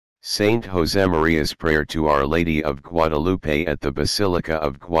Saint Josemaria's Prayer to Our Lady of Guadalupe at the Basilica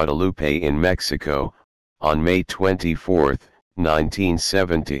of Guadalupe in Mexico, on May 24,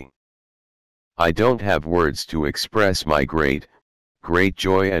 1970. I don't have words to express my great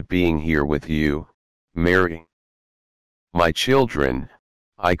joy at being here with you, Mary. My children,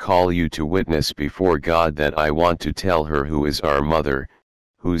 I call you to witness before God that I want to tell her, who is our mother,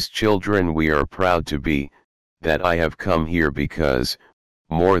 whose children we are proud to be, that I have come here because,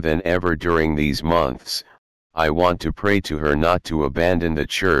 more than ever during these months, I want to pray to her not to abandon the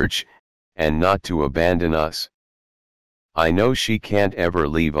Church, and not to abandon us. I know she can't ever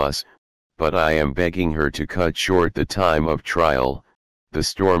leave us, but I am begging her to cut short the time of trial, the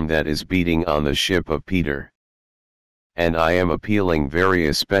storm that is beating on the ship of Peter. And I am appealing very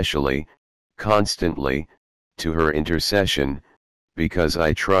especially, constantly, to her intercession, because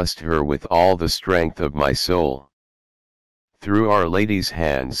I trust her with all the strength of my soul. Through Our Lady's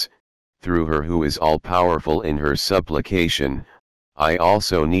hands, through her who is all-powerful in her supplication, I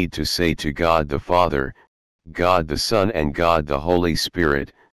also need to say to God the Father, God the Son and God the Holy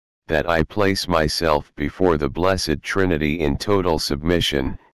Spirit, that I place myself before the Blessed Trinity in total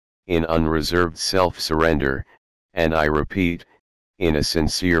submission, in unreserved self-surrender, and I repeat, in a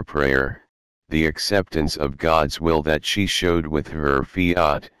sincere prayer, the acceptance of God's will that she showed with her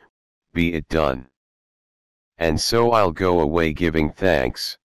Fiat, be it done. And so I'll go away giving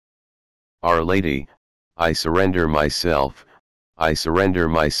thanks. Our Lady, I surrender myself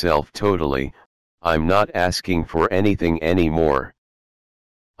totally, I'm not asking for anything anymore.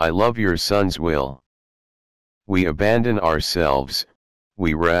 I love your Son's will. We abandon ourselves,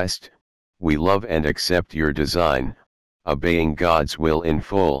 we rest, we love and accept your design, obeying God's will in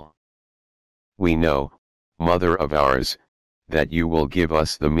full. We know, Mother of ours, that you will give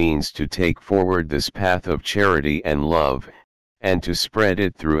us the means to take forward this path of charity and love, and to spread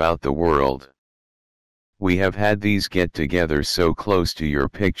it throughout the world. We have had these get-togethers so close to your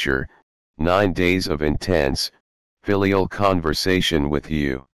picture, 9 days of intense, filial conversation with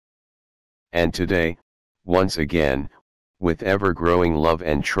you. And today, once again, with ever-growing love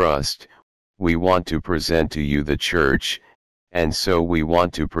and trust, we want to present to you the Church, and so we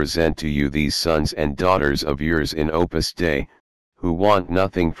want to present to you these sons and daughters of yours in Opus Dei, who want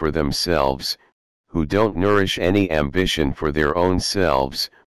nothing for themselves, who don't nourish any ambition for their own selves,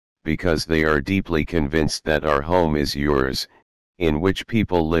 because they are deeply convinced that our home is yours, in which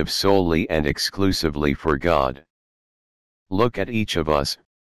people live solely and exclusively for God. Look at each of us,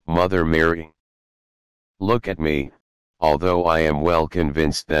 Mother Mary. Look at me, although I am well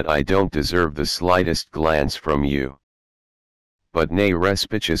convinced that I don't deserve the slightest glance from you. But ne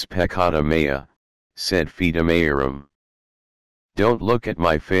respicis peccata mea, sed fide mearum. Don't look at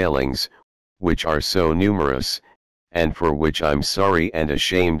my failings, which are so numerous, and for which I'm sorry and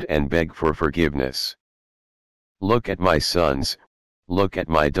ashamed and beg for forgiveness. Look at my sons, look at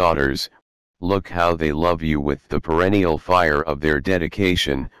my daughters, look how they love you with the perennial fire of their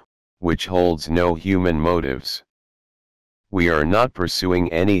dedication, which holds no human motives. We are not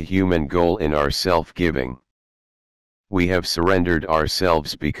pursuing any human goal in our self-giving. We have surrendered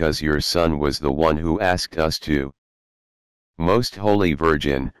ourselves because your Son was the one who asked us to. Most Holy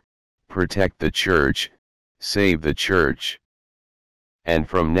Virgin, protect the Church, save the Church. And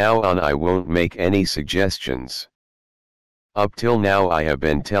from now on I won't make any suggestions. Up till now I have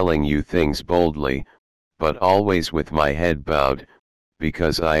been telling you things boldly, but always with my head bowed,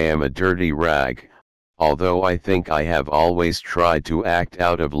 because I am a dirty rag, although I think I have always tried to act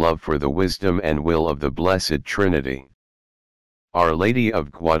out of love for the wisdom and will of the Blessed Trinity. Our Lady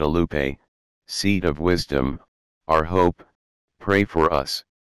of Guadalupe, Seat of Wisdom, our hope, pray for us.